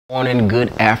Morning,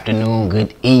 good afternoon,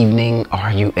 good evening,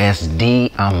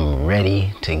 RUSD. I'm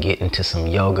ready to get into some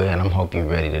yoga, and I hope you're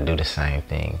ready to do the same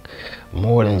thing.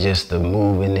 More than just the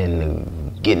moving and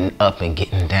the getting up and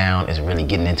getting down is really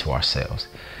getting into ourselves.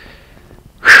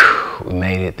 We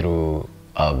made it through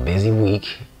a busy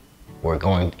week. We're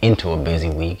going into a busy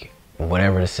week.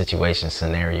 Whatever the situation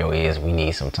scenario is, we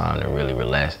need some time to really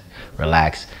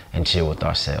relax and chill with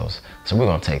ourselves. So we're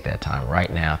gonna take that time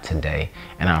right now, today,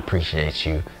 and I appreciate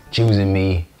you choosing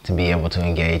me to be able to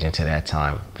engage into that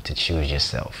time to choose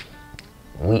yourself.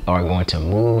 We are going to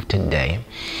move today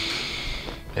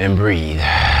and breathe,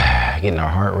 getting our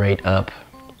heart rate up,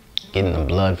 getting the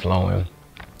blood flowing,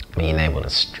 being able to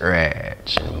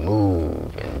stretch and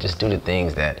move and just do the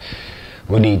things that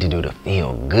we need to do to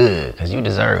feel good, because you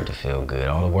deserve to feel good.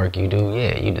 All the work you do,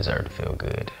 yeah, you deserve to feel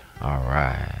good. All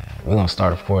right, we're gonna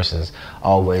start, of course, as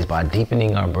always, by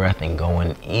deepening our breath and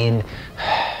going in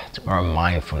to our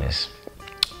mindfulness.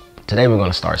 Today we're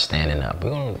gonna start standing up.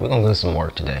 We're gonna do some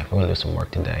work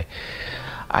today.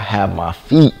 I have my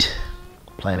feet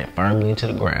planted firmly into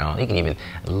the ground. You can even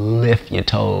lift your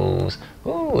toes.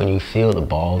 Ooh, and you feel the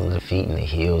balls of the feet and the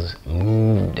heels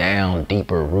move down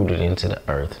deeper, rooted into the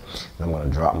earth. And I'm gonna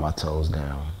drop my toes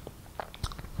down.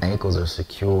 Ankles are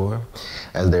secure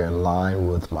as they're in line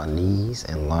with my knees,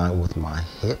 in line with my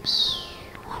hips,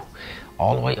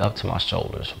 all the way up to my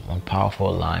shoulders. One powerful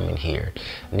alignment here.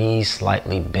 Knees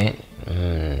slightly bent,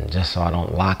 just so I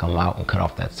don't lock them out and cut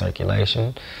off that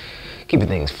circulation. Keeping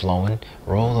things flowing.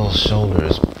 Roll those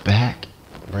shoulders back,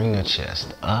 bring the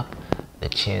chest up. The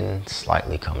chin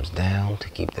slightly comes down to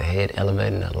keep the head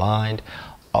elevated and aligned.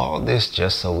 All this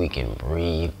just so we can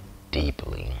breathe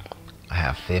deeply. I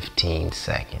have 15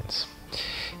 seconds,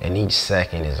 and each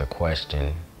second is a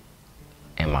question: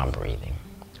 am I breathing?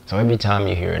 So every time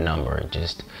you hear a number,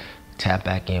 just tap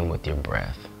back in with your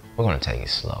breath. We're gonna take it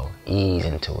slow, ease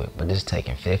into it, but just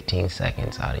taking 15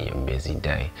 seconds out of your busy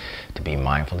day to be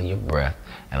mindful of your breath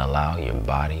and allow your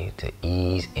body to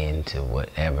ease into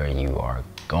whatever you are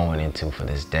going into for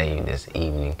this day, this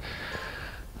evening,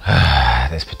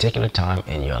 this particular time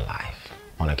in your life.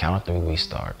 On the count of 3, we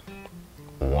start.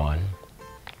 1,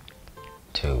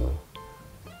 2,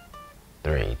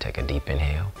 3. Take a deep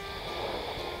inhale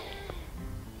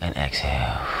and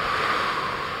exhale.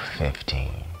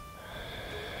 15,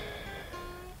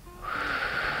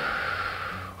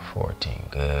 14,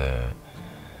 good.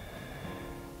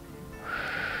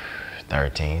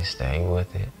 13, stay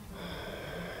with it.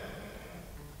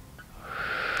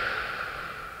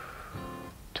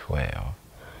 12.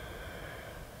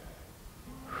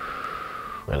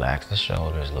 Relax the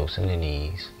shoulders, loosen the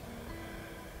knees.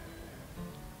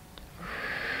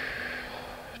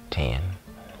 10.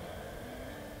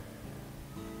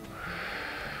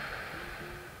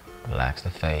 Relax the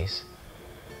face.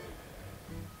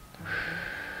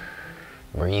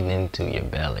 Breathe into your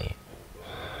belly.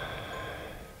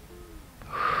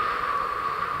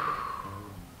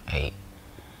 8.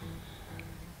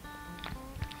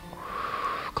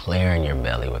 Clearing your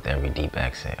belly with every deep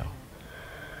exhale.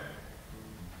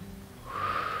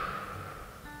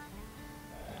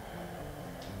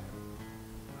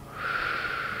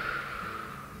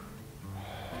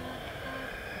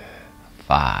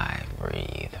 5,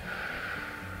 breathe.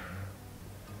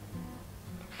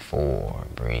 4,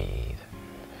 breathe.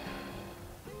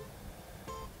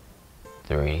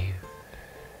 3,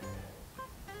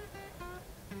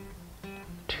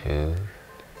 2,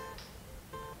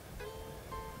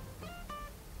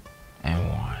 and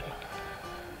 1.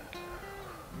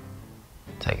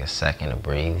 Take a second to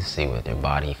breathe, see what your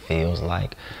body feels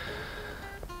like.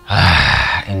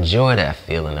 Enjoy that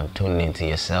feeling of tuning into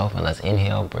yourself, and let's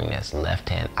inhale, bring that left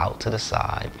hand out to the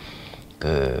side.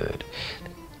 Good.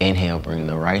 Inhale, bring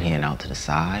the right hand out to the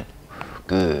side.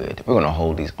 Good. We're gonna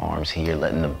hold these arms here,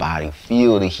 letting the body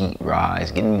feel the heat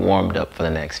rise, getting warmed up for the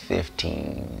next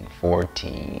 15,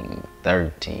 14,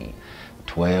 13,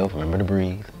 12, remember to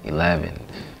breathe, 11,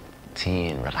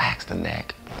 10, relax the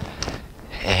neck,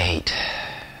 8,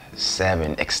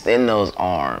 7, extend those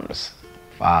arms,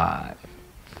 5,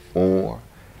 4,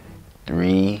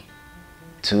 3,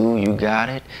 2, you got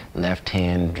it. Left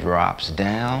hand drops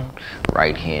down,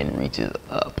 right hand reaches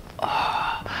up.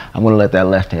 I'm gonna let that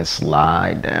left hand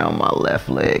slide down my left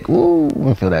leg. Ooh,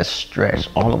 feel that stretch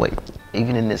all the way,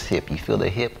 even in this hip. You feel the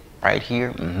hip right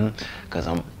here? Because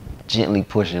I'm gently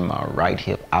pushing my right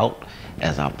hip out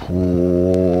as I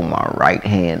pull my right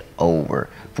hand over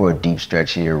for a deep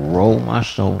stretch here. Roll my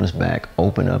shoulders back,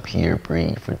 open up here,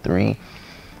 breathe for 3,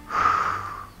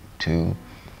 2,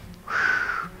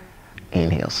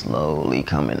 inhale slowly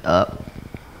coming up.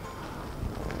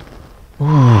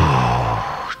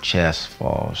 chest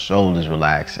falls, shoulders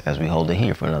relax as we hold it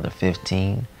here for another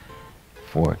 15,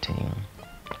 14,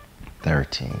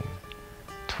 13,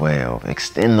 12.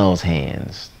 Extend those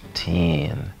hands.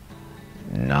 10,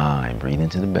 9. Breathe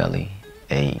into the belly.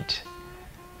 8,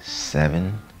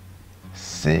 7,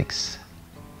 6,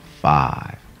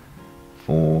 5,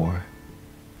 4,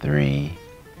 3,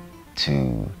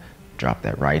 2. Drop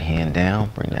that right hand down.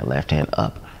 Bring that left hand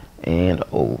up and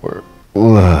over.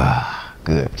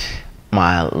 Good.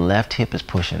 My left hip is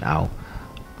pushing out.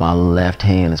 My left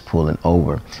hand is pulling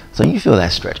over. So you feel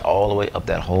that stretch all the way up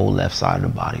that whole left side of the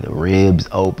body. The ribs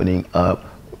opening up.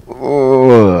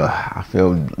 I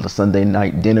feel the Sunday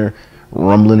night dinner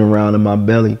rumbling around in my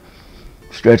belly.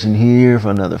 Stretching here for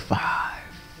another 5,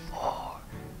 4,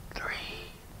 3,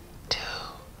 2,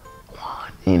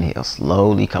 1. Inhale,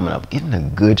 slowly coming up, getting a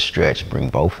good stretch. Bring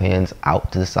both hands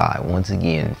out to the side once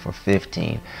again for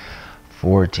 15,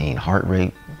 14. Heart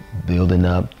rate building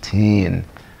up. 10,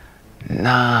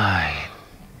 9,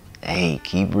 8.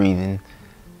 Keep breathing.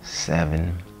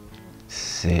 7,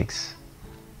 6,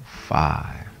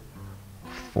 5,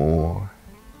 4,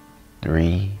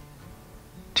 3,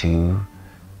 2.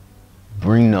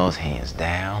 Bring those hands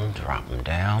down, drop them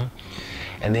down.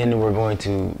 And then we're going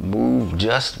to move,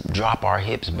 just drop our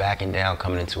hips back and down,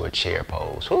 coming into a chair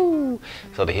pose. Woo!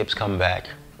 So the hips come back.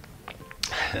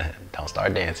 Don't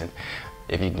start dancing.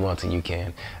 If you want to, you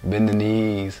can. Bend the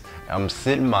knees. I'm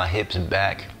sitting my hips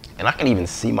back, and I can even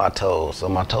see my toes. So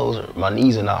my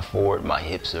knees are not forward, my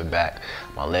hips are back,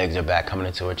 my legs are back, coming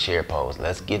into a chair pose.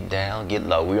 Let's get down, get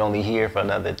low. We're only here for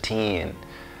another 10,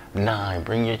 9.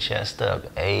 Bring your chest up.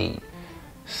 8,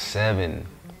 7,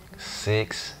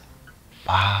 6,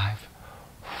 5,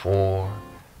 4,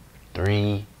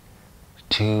 3,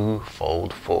 2.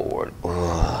 Fold forward.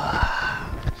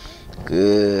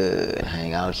 Good.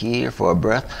 Hang out here for a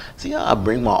breath. See how I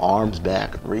bring my arms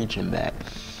back, reaching back.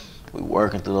 We're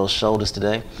working through those shoulders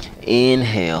today.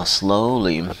 Inhale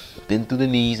slowly, bend through the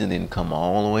knees, and then come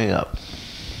all the way up.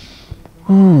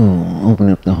 Open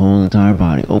up the whole entire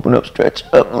body. Open up, stretch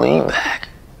up, lean back.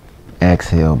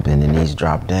 Exhale, bend the knees,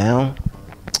 drop down.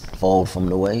 Fold from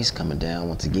the waist, coming down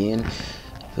once again.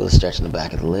 Feel the stretch in the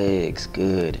back of the legs.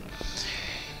 Good.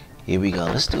 Here we go.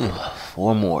 Let's do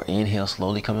 4 more. Inhale,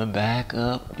 slowly coming back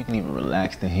up. You can even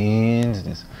relax the hands.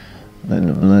 Just letting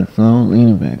the blood flow.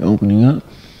 Leaning back, opening up.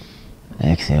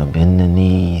 Exhale, bend the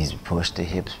knees. Push the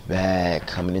hips back.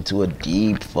 Coming into a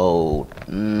deep fold.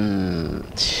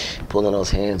 Pulling those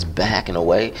hands back and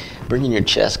away. Bringing your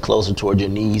chest closer toward your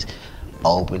knees.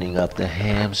 Opening up the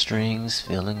hamstrings.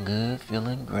 Feeling good,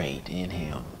 feeling great.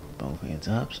 Inhale. Both hands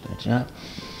up, stretch up.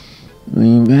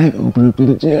 Lean back, open up to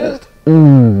the chest.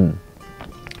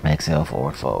 Exhale,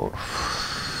 forward fold.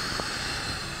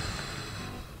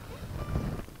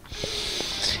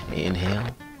 Inhale.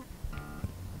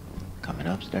 Coming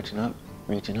up, stretching up,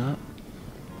 reaching up.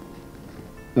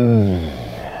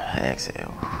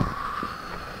 Exhale.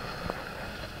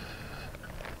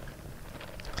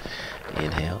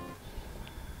 Inhale.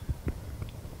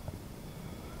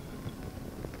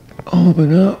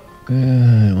 Open up.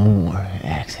 Good. One more.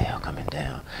 Exhale, coming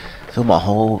down. Feel my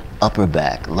whole upper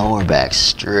back, lower back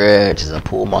stretch as I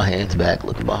pull my hands back,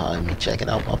 looking behind me, checking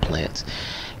out my plants.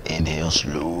 Inhale,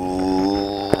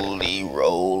 slowly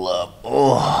roll up.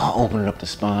 Opening up the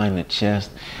spine, the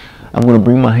chest. I'm going to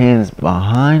bring my hands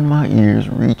behind my ears,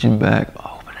 reaching back,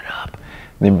 open it up.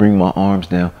 Then bring my arms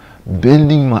down,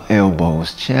 bending my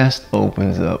elbows. Chest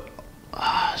opens up.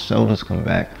 Shoulders come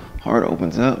back. Heart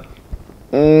opens up.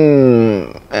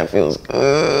 That feels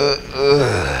good.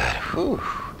 Whew.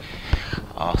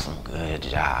 Awesome. Good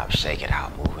job. Shake it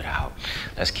out. Move it out.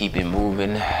 Let's keep it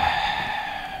moving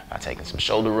by taking some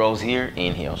shoulder rolls here.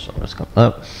 Inhale, shoulders come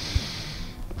up.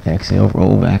 Exhale,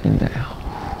 roll back and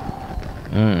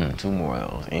down. 2 more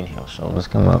of those. Inhale, shoulders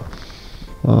come up.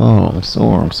 Oh, I'm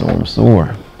sore.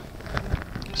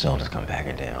 Shoulders come back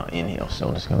and down. Inhale,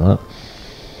 shoulders come up.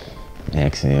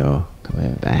 Exhale,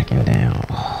 coming back and down.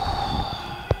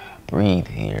 Breathe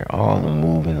here. All the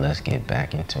moving. Let's get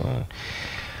back in tune.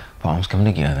 Palms come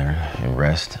together and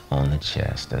rest on the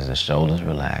chest as the shoulders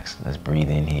relax. Let's breathe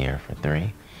in here for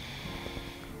 3,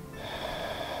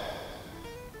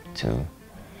 2,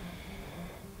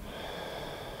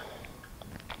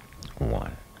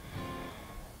 1.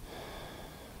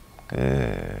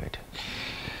 Good.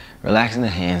 Relaxing the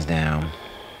hands down.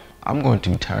 I'm going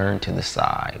to turn to the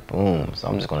side. Boom. So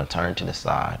I'm just going to turn to the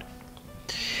side.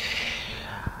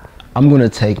 I'm going to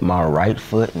take my right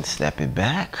foot and step it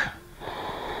back.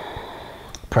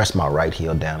 Press my right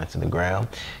heel down into the ground.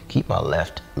 Keep my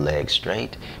left leg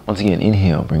straight. Once again,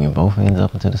 inhale, bringing both hands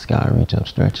up into the sky. Reach up,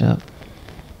 stretch up.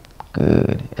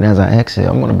 Good. And as I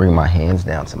exhale, I'm gonna bring my hands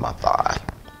down to my thigh.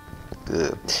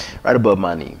 Good. Right above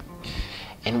my knee.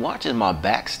 And watch as my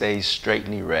back stays straight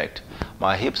and erect.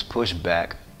 My hips push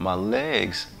back. My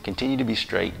legs continue to be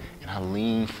straight. And I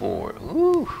lean forward.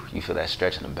 Ooh, you feel that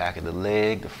stretch in the back of the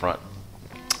leg, the front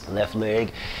left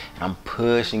leg. And I'm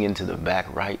pushing into the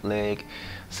back right leg,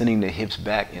 sending the hips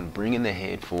back and bringing the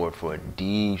head forward for a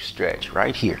deep stretch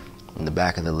right here in the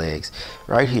back of the legs.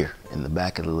 Right here in the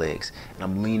back of the legs. And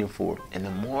I'm leaning forward. And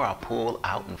the more I pull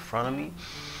out in front of me,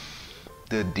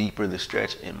 the deeper the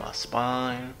stretch in my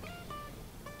spine.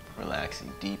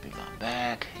 Relaxing deep in my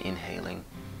back, inhaling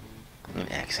and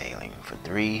exhaling for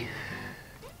 3,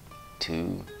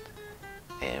 2,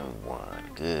 and 1.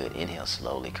 Good. Inhale,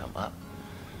 slowly come up.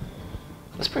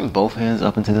 Let's bring both hands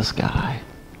up into the sky.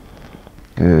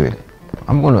 Good.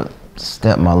 I'm gonna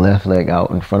step my left leg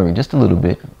out in front of me just a little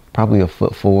bit, probably a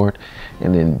foot forward,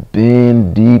 and then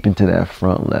bend deep into that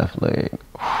front left leg.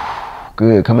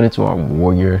 Good. Coming into our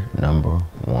warrior number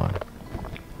 1.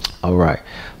 All right,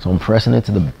 so I'm pressing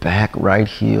into the back right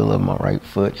heel of my right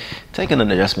foot. Taking an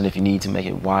adjustment if you need to make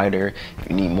it wider. If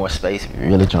you need more space, if you're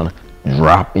really trying to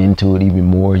drop into it even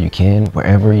more, you can.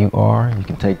 Wherever you are, you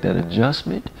can take that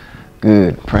adjustment.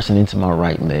 Good. Pressing into my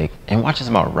right leg. And watch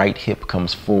as my right hip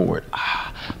comes forward.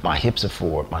 My hips are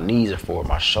forward. My knees are forward.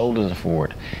 My shoulders are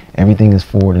forward. Everything is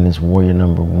forward in this warrior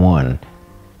number 1.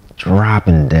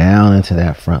 Dropping down into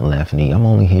that front left knee. I'm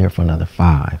only here for another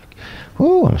 5.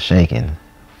 Whoo, I'm shaking.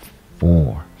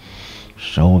 4.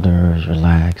 Shoulders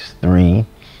relax. 3. You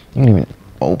can even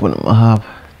open them up.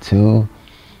 2.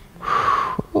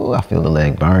 Ooh, I feel the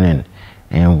leg burning.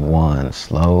 And 1.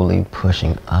 Slowly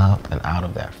pushing up and out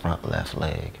of that front left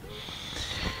leg.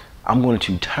 I'm going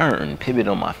to turn, pivot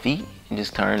on my feet, and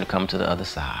just turn to come to the other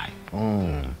side.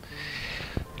 Boom.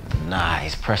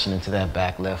 Nice. Pressing into that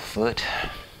back left foot.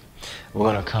 We're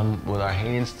going to come with our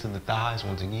hands to the thighs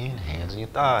once again. Hands on your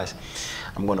thighs.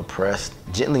 I'm going to press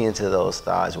gently into those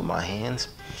thighs with my hands.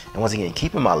 And once again,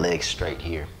 keeping my legs straight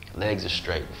here. Legs are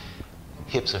straight.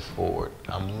 Hips are forward.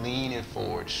 I'm leaning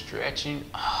forward, stretching.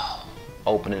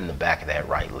 Opening the back of that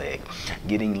right leg.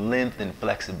 Getting length and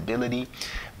flexibility.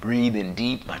 Breathing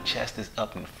deep. My chest is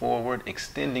up and forward.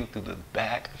 Extending through the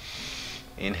back.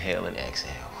 Inhale and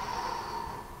exhale.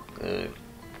 Good.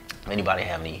 Anybody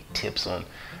have any tips on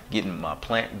getting my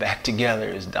plant back together?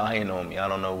 It's dying on me. I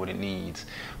don't know what it needs,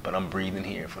 but I'm breathing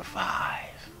here for 5.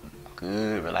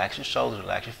 Good. Relax your shoulders,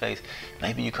 relax your face.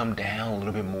 Maybe you come down a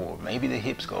little bit more. Maybe the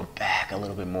hips go back a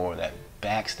little bit more. That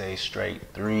back stays straight.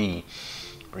 3.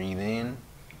 Breathe in.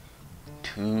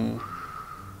 2.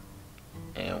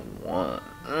 And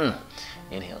 1.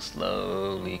 Inhale,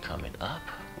 slowly coming up.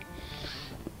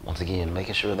 Once again,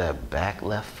 making sure that back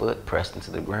left foot pressed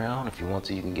into the ground. If you want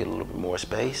to, you can get a little bit more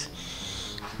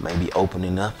space. Maybe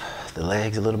opening up the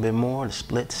legs a little bit more, the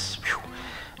splits.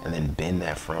 And then bend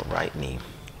that front right knee.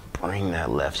 Bring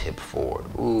that left hip forward.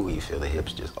 Ooh, you feel the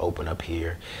hips just open up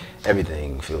here.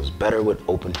 Everything feels better with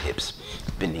open hips.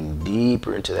 Bending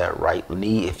deeper into that right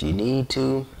knee if you need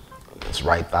to. This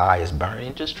right thigh is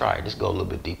burning. Just try it. Just go a little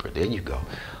bit deeper. There you go.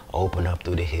 Open up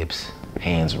through the hips.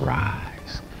 Hands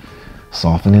rise.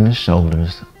 Softening the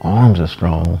shoulders, arms are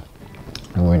strong,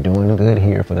 and we're doing good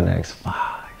here for the next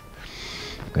 5.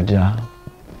 Good job.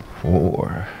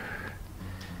 4.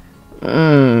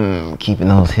 Keeping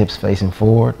those hips facing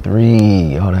forward.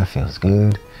 3. Oh, that feels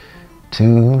good.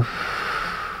 2.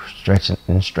 Stretching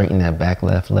and straighten that back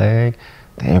left leg.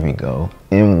 There we go.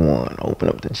 And 1. Open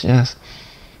up the chest.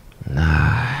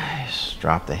 Nice.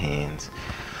 Drop the hands.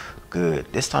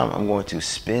 Good. This time I'm going to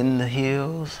spin the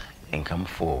heels and come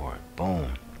forward.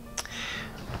 Boom.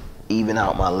 Even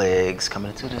out my legs,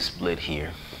 coming into the split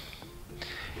here.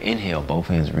 Inhale, both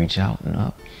hands reach out and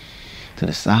up to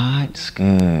the sides.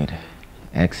 Good.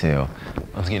 Exhale.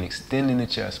 Once again, extending the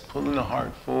chest, pulling the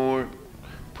heart forward,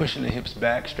 pushing the hips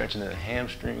back, stretching the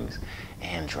hamstrings,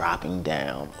 and dropping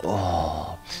down.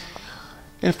 Oh.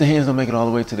 If the hands don't make it all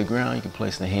the way to the ground, you can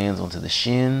place the hands onto the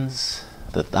shins,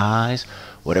 the thighs,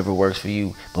 whatever works for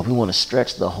you. But we want to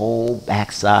stretch the whole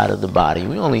back side of the body.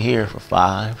 We're only here for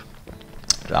 5.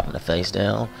 Dropping the face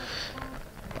down.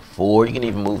 4. You can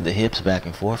even move the hips back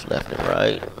and forth, left and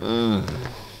right.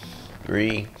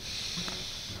 3.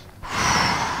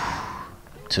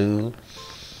 2.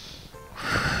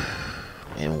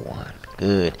 And 1.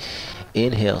 Good.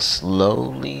 Inhale,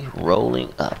 slowly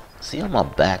rolling up. See how my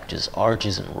back just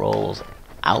arches and rolls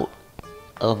out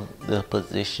of the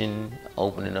position,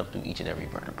 opening up through each and every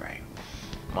vertebrae.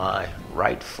 My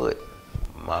right foot,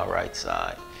 my right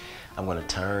side. I'm going to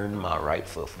turn my right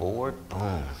foot forward.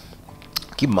 Boom.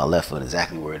 keeping my left foot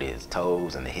exactly where it is.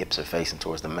 Toes and the hips are facing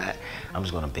towards the mat. I'm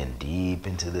just gonna bend deep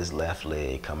into this left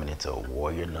leg, coming into a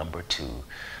warrior number 2.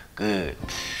 Good.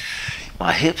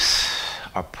 My hips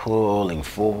are pulling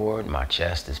forward. My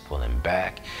chest is pulling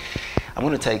back. I'm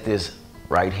gonna take this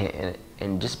right hand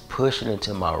and just push it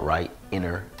into my right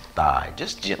inner thigh,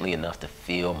 just gently enough to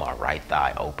feel my right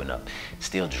thigh open up.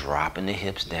 Still dropping the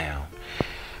hips down.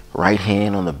 Right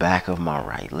hand on the back of my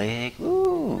right leg.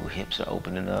 Ooh, hips are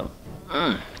opening up.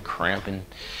 Cramping.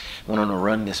 Went on a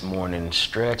run this morning,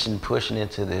 stretching, pushing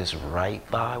into this right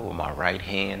thigh with my right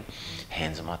hand.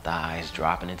 Hands on my thighs,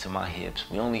 dropping into my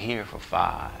hips. We only here for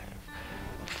 5,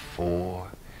 4,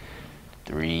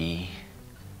 3,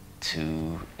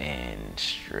 2, and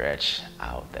stretch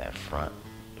out that front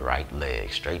right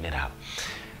leg. Straighten it out.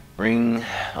 Bring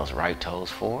those right toes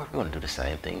forward. We're gonna do the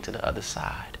same thing to the other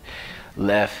side.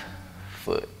 Left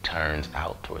foot turns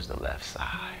out towards the left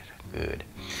side. Good.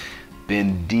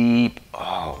 Bend deep.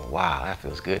 Oh, wow, that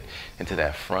feels good. Into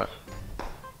that front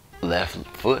left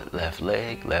foot, left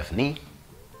leg, left knee.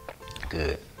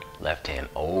 Good. Left hand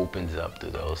opens up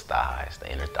through those thighs,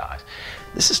 the inner thighs.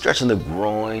 This is stretching the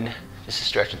groin. This is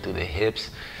stretching through the hips.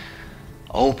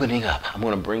 Opening up. I'm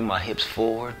going to bring my hips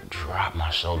forward, drop my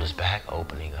shoulders back,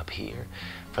 opening up here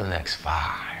for the next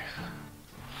 5,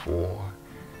 4,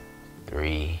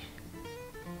 3,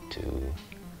 2,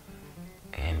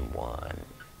 and 1.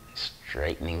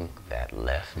 Straightening that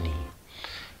left knee.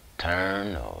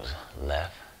 Turn those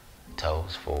left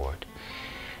toes forward.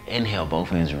 Inhale, both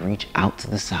hands reach out to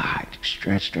the side.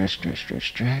 Stretch, stretch, stretch, stretch,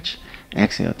 stretch.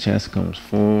 Exhale, chest comes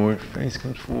forward, face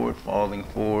comes forward, falling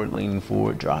forward, leaning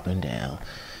forward, dropping down.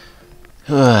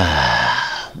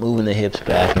 Moving the hips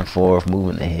back and forth,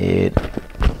 moving the head.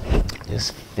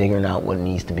 Just figuring out what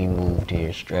needs to be moved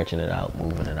here, stretching it out,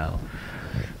 moving it out.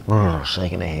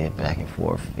 Shaking the head back and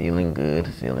forth, feeling good,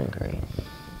 feeling great.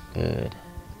 Good.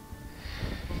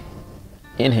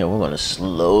 Inhale, we're going to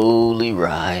slowly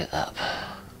rise up.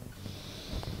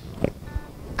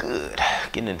 Good.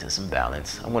 Getting into some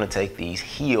balance. I'm going to take these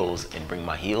heels and bring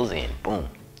my heels in. Boom.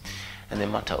 And then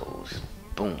my toes.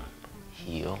 Boom.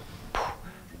 Heel.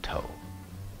 Toe.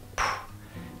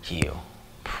 Heel.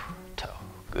 Toe.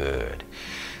 Good.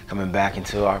 Coming back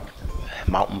into our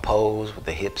mountain pose with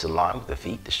the hips aligned with the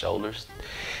feet, the shoulders.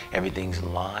 Everything's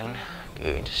aligned.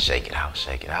 Good. Just shake it out.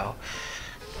 Shake it out.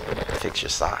 Fix your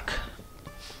sock.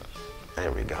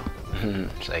 There we go.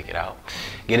 Shake it out.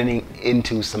 Getting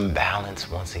into some balance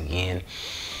once again.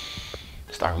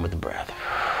 Starting with the breath.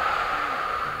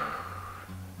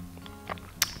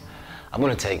 I'm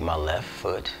going to take my left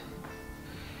foot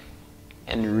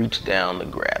and reach down to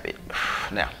grab it.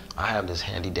 Now, I have this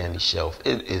handy dandy shelf.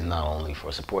 It is not only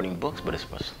for supporting books, but it's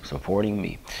for supporting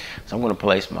me. So I'm going to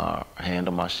place my hand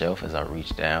on my shelf as I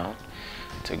reach down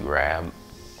to grab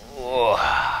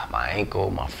my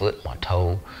ankle, my foot, my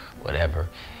toe, whatever,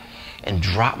 and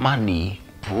drop my knee,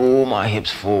 pull my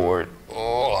hips forward,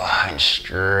 and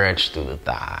stretch through the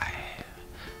thigh.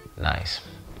 Nice.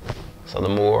 So the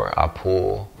more I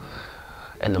pull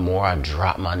and the more I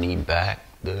drop my knee back,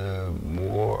 the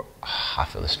more I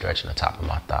feel the stretch in the top of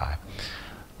my thigh.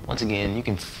 Once again, you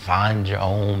can find your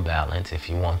own balance if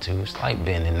you want to. It's like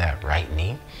bending that right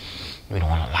knee. We don't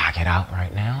want to lock it out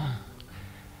right now.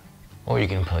 Or you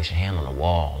can place your hand on the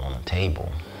wall, on the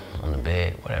table, on the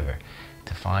bed, whatever,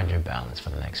 to find your balance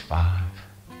for the next 5,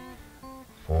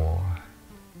 4,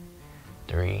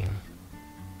 3,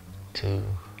 2,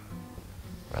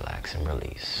 relax and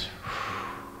release.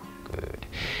 Good.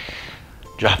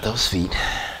 Drop those feet,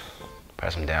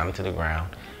 press them down into the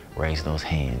ground, raise those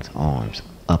hands, arms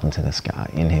up into the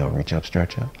sky. Inhale, reach up,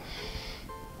 stretch up.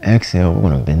 Exhale, we're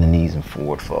gonna bend the knees and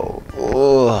forward fold.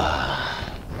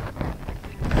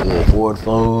 Good, forward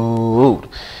fold.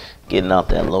 Getting out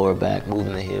that lower back,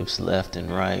 moving the hips left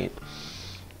and right.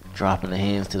 Dropping the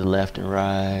hands to the left and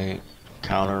right.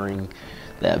 Countering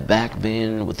that back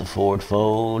bend with the forward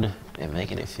fold and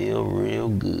making it feel real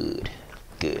good.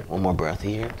 Good, one more breath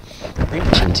here.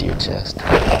 Reach into your chest.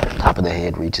 Top of the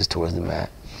head reaches towards the mat.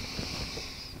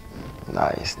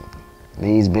 Nice.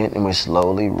 Knees bent and we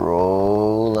slowly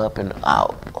roll up and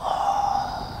out.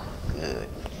 Good.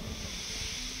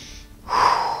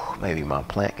 Maybe my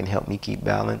plant can help me keep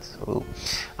balance. Ooh.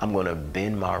 I'm gonna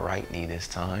bend my right knee this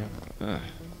time.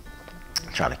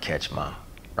 Trying to catch my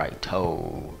right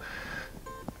toe,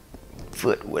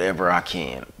 foot, whatever I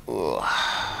can. Ooh.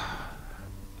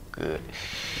 Good.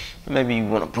 Maybe you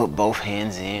want to put both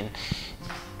hands in.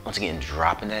 Once again,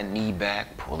 dropping that knee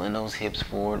back, pulling those hips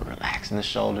forward, relaxing the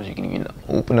shoulders. You can even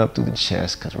open up through the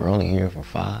chest because we're only here for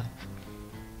 5,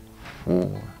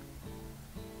 4,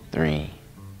 3,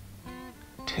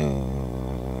 2,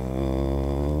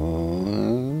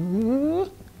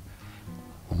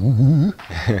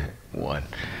 One.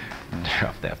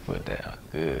 Drop that foot down.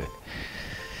 Good.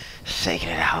 Shaking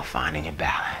it out, finding your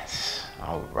balance.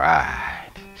 All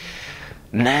right.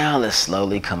 Now let's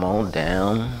slowly come on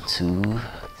down to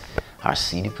our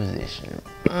seated position.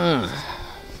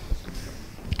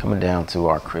 Coming down to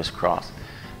our crisscross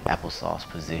applesauce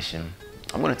position.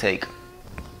 I'm gonna take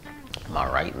my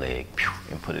right leg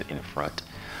and put it in front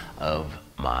of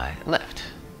my left.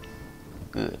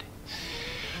 Good.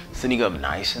 Sitting up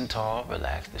nice and tall,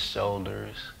 relax the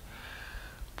shoulders.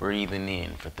 Breathing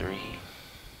in for 3,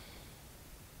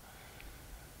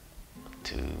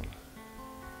 2.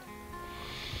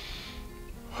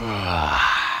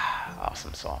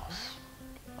 Awesome sauce.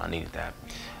 I needed that.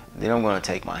 Then I'm gonna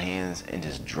take my hands and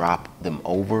just drop them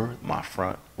over my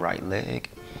front right leg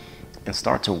and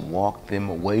start to walk them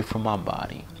away from my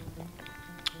body.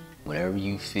 Whatever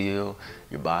you feel,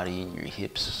 your body, your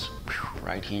hips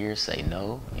right here, say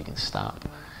no. You can stop,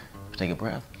 take a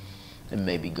breath, and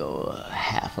maybe go a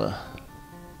half a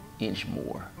inch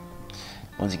more.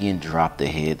 Once again, drop the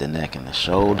head, the neck, and the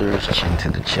shoulders, chin to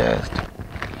the chest.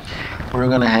 We're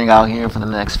gonna hang out here for the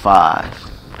next 5.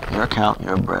 Your count,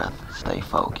 your breath. Stay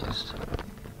focused.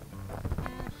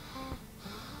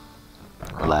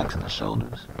 Relaxing the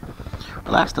shoulders.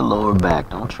 Relax the lower back.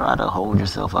 Don't try to hold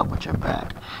yourself up with your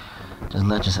back. Just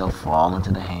let yourself fall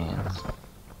into the hands.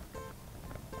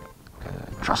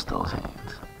 Good. Trust those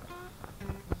hands.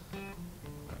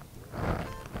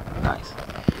 Nice.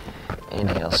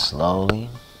 Inhale slowly.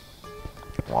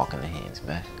 Walking the hands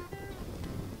back.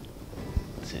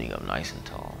 Sitting up nice and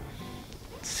tall.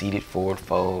 Seated forward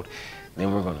fold.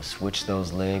 Then we're going to switch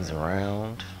those legs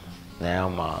around. Now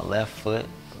my left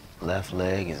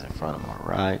leg is in front of my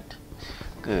right.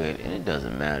 Good. And it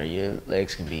doesn't matter. Your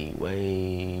legs can be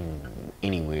way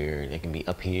anywhere. They can be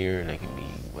up here. They can be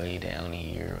way down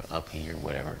here, up here,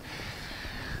 whatever.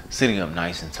 Sitting up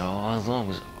nice and tall as long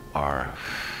as our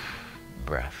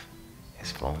breath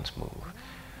is flowing smooth.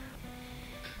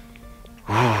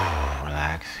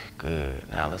 Relax. Good.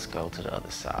 Now let's go to the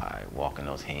other side. Walking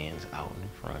those hands out in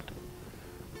front.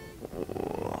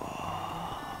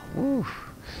 Woo.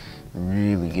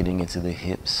 Really getting into the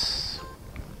hips,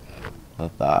 the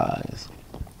thighs,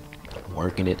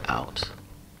 working it out.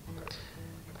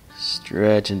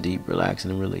 Stretching deep,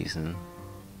 relaxing and releasing.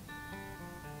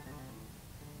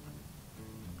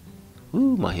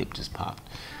 Ooh, my hip just popped.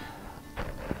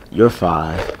 Your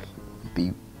 5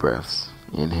 deep breaths.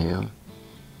 Inhale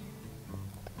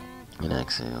and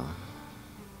exhale.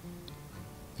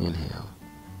 Inhale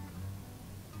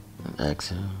and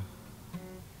exhale.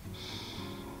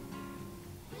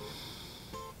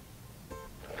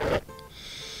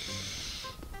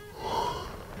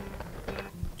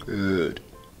 Good.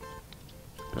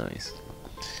 Nice.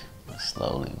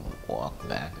 Slowly walk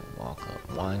back and walk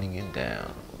up, winding it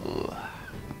down. Ugh.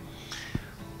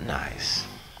 Nice.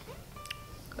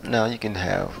 Now you can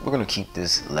we're gonna keep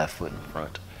this left foot in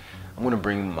front. I'm gonna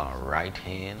bring my right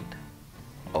hand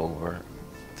over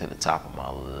to the top of my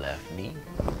left knee.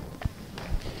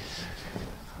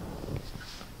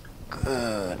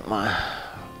 Good. My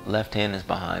left hand is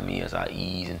behind me as I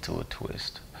ease into a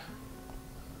twist.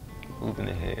 Moving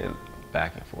the head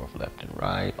back and forth, left and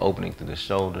right, opening through the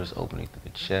shoulders, opening through the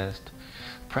chest.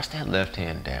 Press that left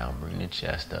hand down, bring the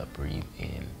chest up, breathe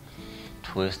in,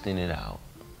 twisting it out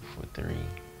for 3,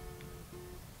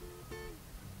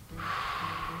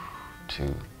 2,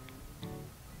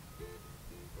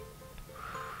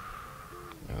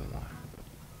 and 1.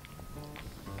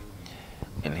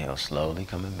 Inhale slowly,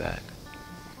 coming back.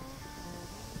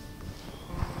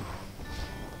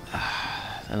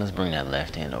 And let's bring that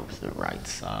left hand over to the right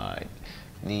side.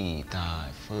 Knee,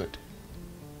 thigh, foot,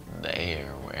 the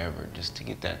air, wherever, just to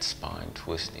get that spine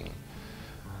twisting.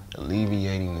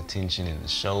 Alleviating the tension in the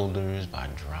shoulders by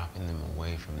dropping them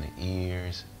away from the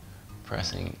ears.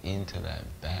 Pressing into that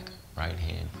back right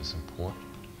hand for support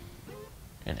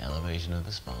and elevation of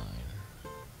the spine.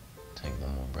 Take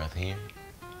one more breath here.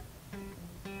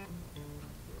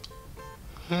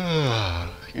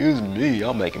 Excuse me,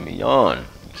 y'all making me yawn.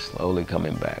 Slowly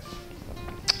coming back.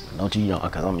 Don't you yawn,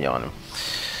 because I'm yawning.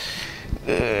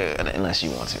 Unless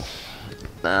you want to.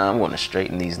 Now I'm going to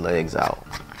straighten these legs out.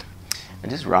 And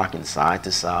just rocking side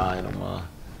to side on my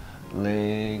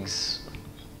legs.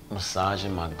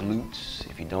 Massaging my glutes.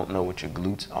 If you don't know what your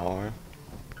glutes are,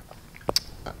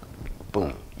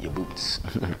 boom, your boots.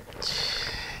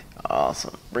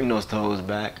 Awesome. Bring those toes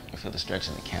back. You feel the stretch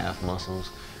in the calf muscles.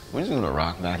 We're just going to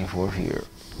rock back and forth here.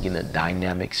 Getting a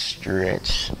dynamic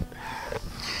stretch.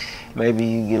 Maybe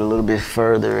you get a little bit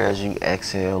further as you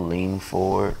exhale, lean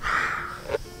forward.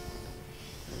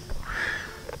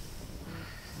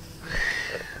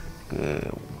 Good.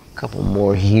 A couple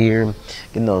more here.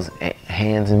 Getting those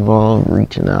hands involved,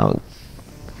 reaching out.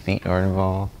 Feet are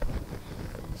involved.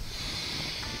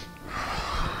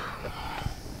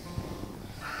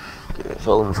 Good.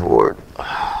 Fold them forward.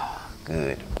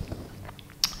 Good.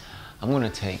 I'm going to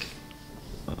take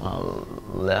my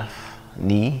left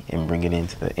knee and bring it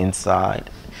into the inside.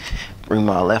 Bring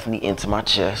my left knee into my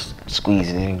chest. Squeeze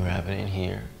it in and grab it in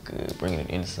here. Good. Bring it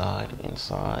inside,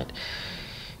 inside.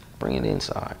 Bring it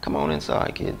inside. Come on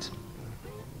inside, kids.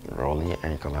 Rolling your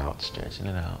ankle out, stretching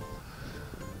it out.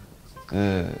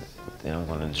 Good. Then I'm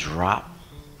going to drop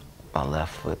my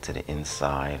left foot to the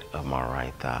inside of my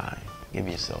right thigh. Give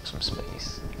yourself some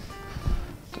space.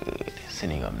 Good.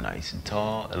 Sitting up nice and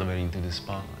tall, elevating through the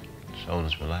spine.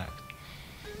 Shoulders relaxed.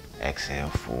 Exhale,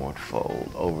 forward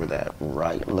fold over that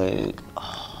right leg.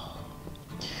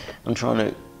 I'm trying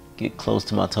to get close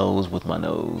to my toes with my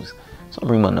nose. So I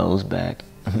bring my nose back,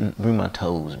 bring my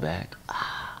toes back.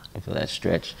 And feel that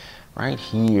stretch right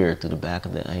here through the back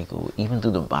of the ankle, even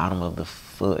through the bottom of the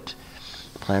foot.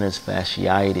 Plantar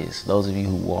fasciitis. Those of you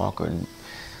who walk, or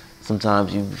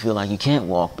sometimes you feel like you can't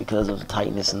walk because of the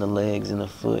tightness in the legs and the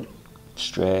foot.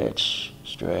 Stretch,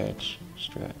 stretch,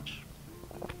 stretch.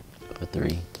 For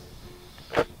 3,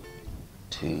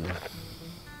 2,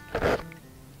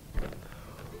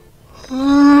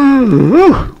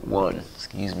 1.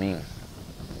 Excuse me.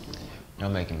 Y'all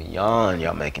making me yawn.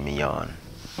 Y'all making me yawn.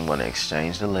 I'm gonna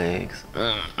exchange the legs.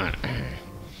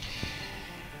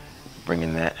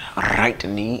 Bringing that right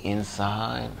knee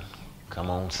inside. Come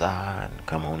on side.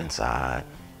 Come on inside.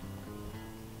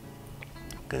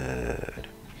 Good.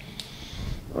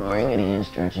 Bring it in,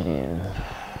 stretch it in.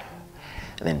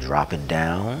 And then drop it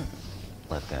down.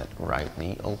 Let that right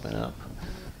knee open up.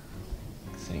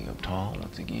 Sitting up tall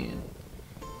once again.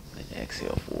 And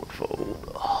exhale, forward fold.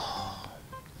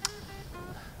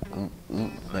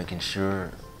 Making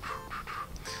sure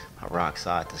I rock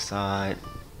side to side.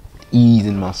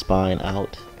 Easing my spine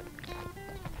out.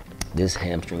 This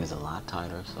hamstring is a lot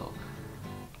tighter, so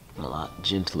I'm a lot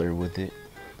gentler with it.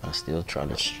 I'm still trying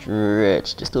to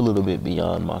stretch just a little bit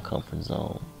beyond my comfort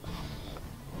zone.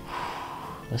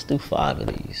 Let's do 5 of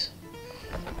these.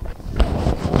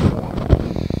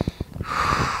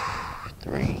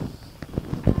 3,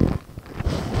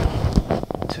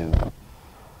 2,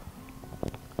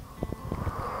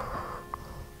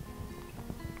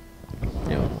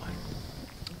 1.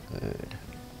 Good.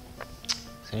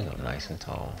 Sitting up nice and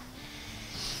tall.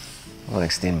 I'm gonna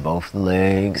extend both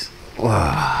legs.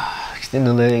 Extend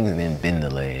the legs and then bend the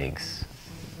legs.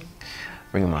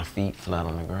 Bringing my feet flat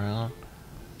on the ground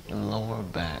and lower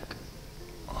back.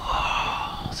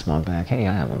 It's my back. Hey,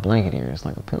 I have a blanket here. It's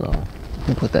like a pillow.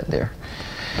 Who put that there?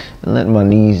 And letting my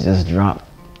knees just drop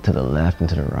to the left and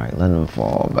to the right. Letting them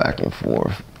fall back and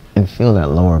forth. And feel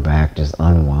that lower back just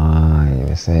unwind.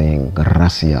 It's saying,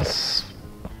 gracias,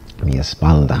 mi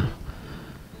espalda.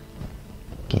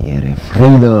 Quiere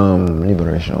freedom,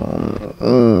 liberation.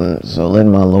 So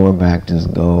letting my lower back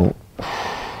just go.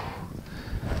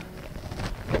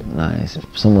 Nice.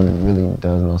 If someone really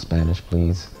does know Spanish,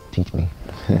 please teach me.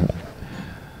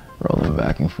 Rolling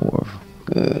back and forth.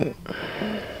 Good.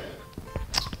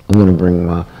 I'm gonna bring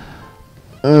my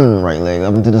right leg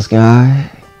up into the sky.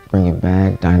 Bring it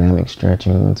back. Dynamic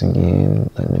stretching once again.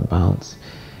 Letting it bounce.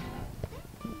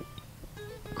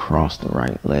 Cross the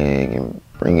right leg and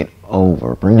bring it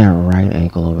over. Bring that right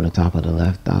ankle over the top of the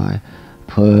left thigh.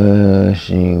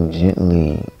 Pushing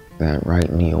gently that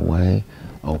right knee away.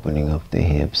 Opening up the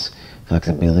hips.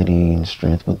 Flexibility and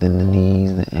strength within the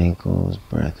knees, the ankles.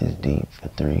 Breath is deep for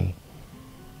 3,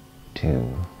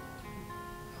 2,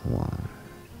 1.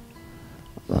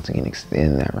 Once again,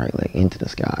 extend that right leg into the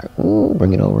sky.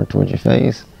 Bring it over towards your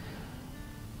face.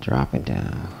 Drop it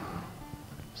down.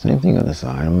 Same thing other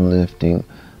side. I'm lifting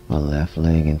my left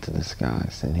leg into the sky,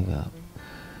 sending up.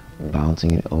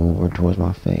 Bouncing it over towards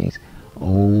my face.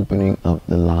 Opening up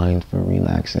the lines for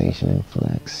relaxation and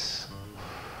flex.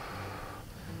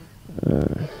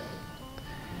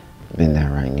 Bend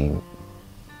that right knee.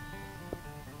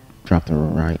 Drop the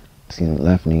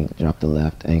left knee. Drop the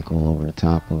left ankle over the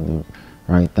top of the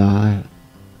right thigh.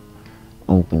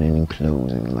 Opening and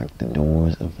closing like the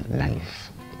doors of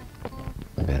life.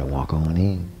 You better walk on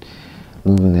in.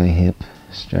 Moving that hip,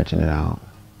 stretching it out.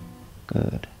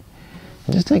 Good.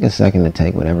 And just take a second to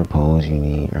take whatever pose you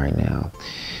need right now.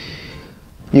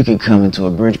 You can come into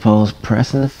a bridge pose,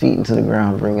 pressing the feet into the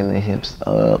ground, bringing the hips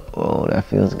up. Oh, that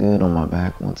feels good on my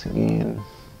back once again.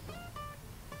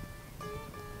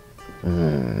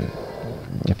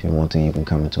 If you want to, you can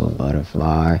come into a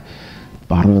butterfly.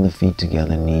 Bottom of the feet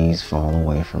together, knees fall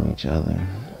away from each other.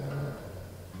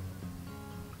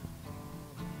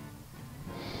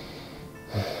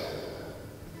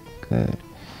 Good.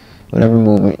 Whatever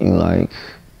movement you like,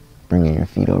 bringing your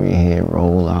feet over your head,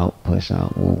 roll out, push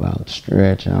out, move out,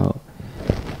 stretch out.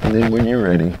 And then when you're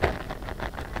ready,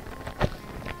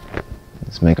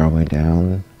 let's make our way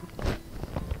down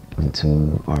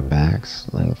into our backs,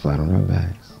 laying flat on our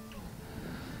backs.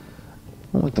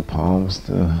 I want the palms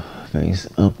to face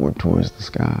upward towards the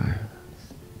sky.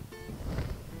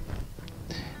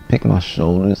 Pick my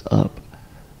shoulders up.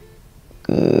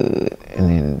 Good. And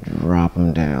then drop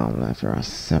them down after I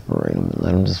separate them.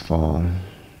 Let them just fall.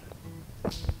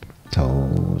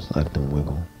 Toes, let them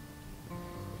wiggle.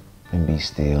 And be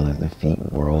still as the feet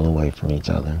roll away from each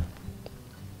other.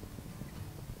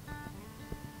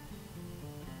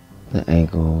 The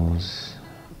ankles,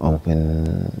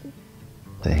 open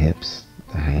the hips,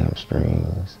 the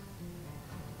hamstrings.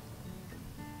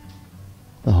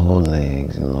 The whole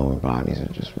legs and lower bodies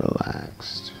are just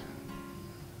relaxed.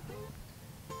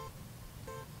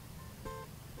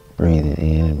 Breathing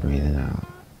in and breathing out.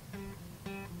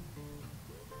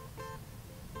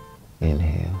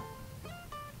 Inhale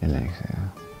and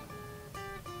exhale.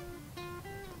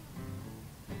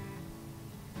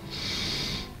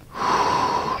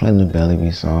 Letting the belly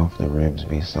be soft, the ribs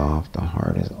be soft, the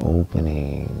heart is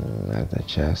opening as the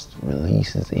chest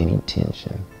releases any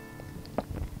tension.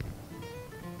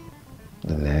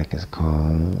 The neck is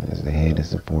calm as the head is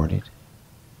supported.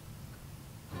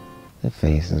 The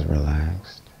face is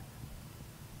relaxed.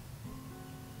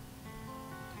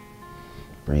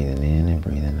 Breathing in and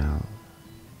breathing out.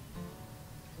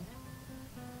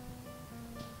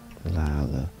 Allow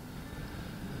the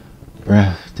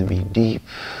breath to be deep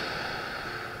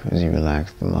as you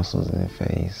relax the muscles in your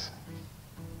face.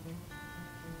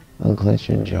 Unclench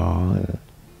your jaw and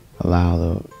allow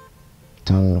the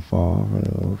tongue to fall from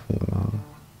the roof of your mouth.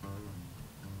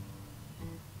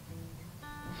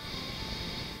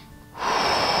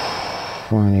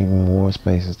 Find even more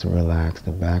spaces to relax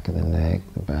the back of the neck,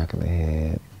 the back of the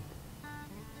head.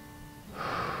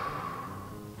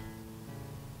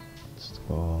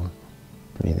 Slow.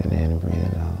 Breathing in and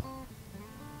breathing out.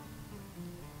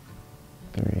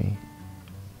 3,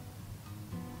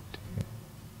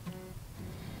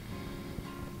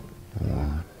 2,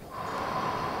 1.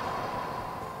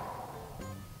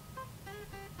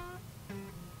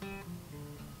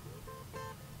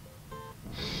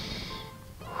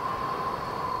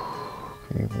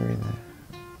 Keep breathing.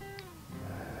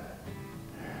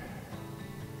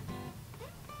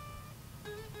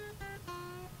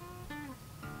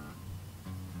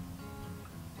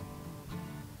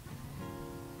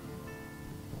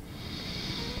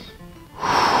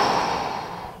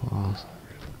 Awesome.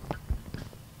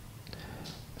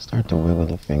 Start to wiggle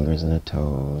the fingers and the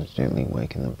toes, gently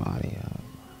waking the body up,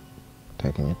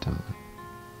 taking your time.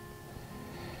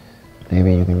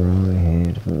 Maybe you can roll the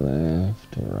head from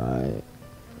left to right,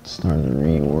 starting to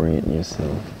reorient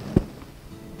yourself.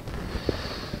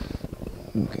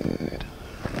 Good.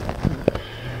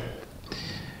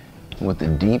 With the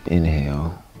deep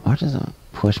inhale, watch as I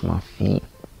push my feet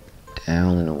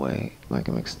down and away, like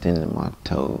I'm extending my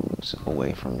toes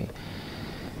away from me.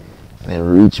 Then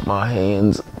reach my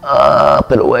hands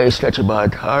up and away, stretching my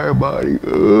entire body.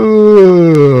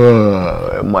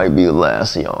 It might be the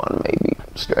last yawn, maybe.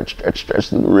 Stretch, stretch, stretch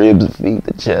through the ribs, the feet,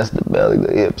 the chest, the belly,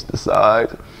 the hips, the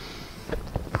sides.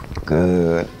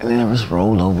 Good. And then just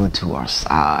roll over to our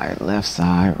side, left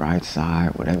side, right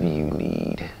side, whatever you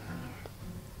need.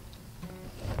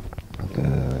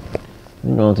 Good.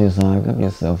 You roll to your side, give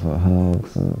yourself a hug,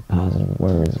 some positive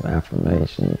words of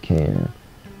affirmation, care.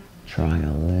 Try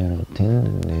a little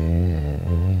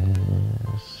tenderness.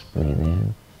 Breathe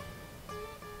in.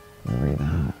 Breathe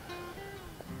out.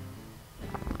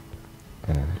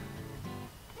 Good.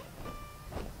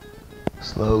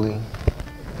 Slowly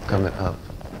coming up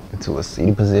into a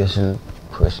seated position,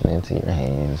 pushing into your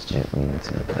hands, gently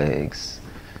into your legs,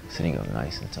 sitting up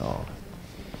nice and tall.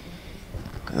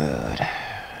 Good.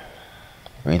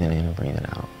 Breathing in and breathing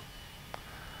out.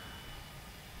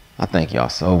 I thank y'all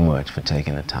so much for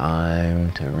taking the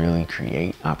time to really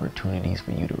create opportunities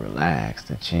for you to relax,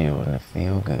 to chill, and to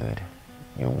feel good.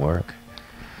 Your work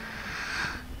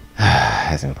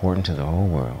is important to the whole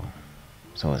world.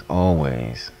 So as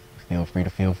always, feel free to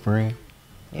feel free.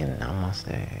 And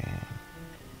namaste.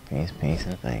 Peace, peace,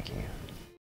 and thank you.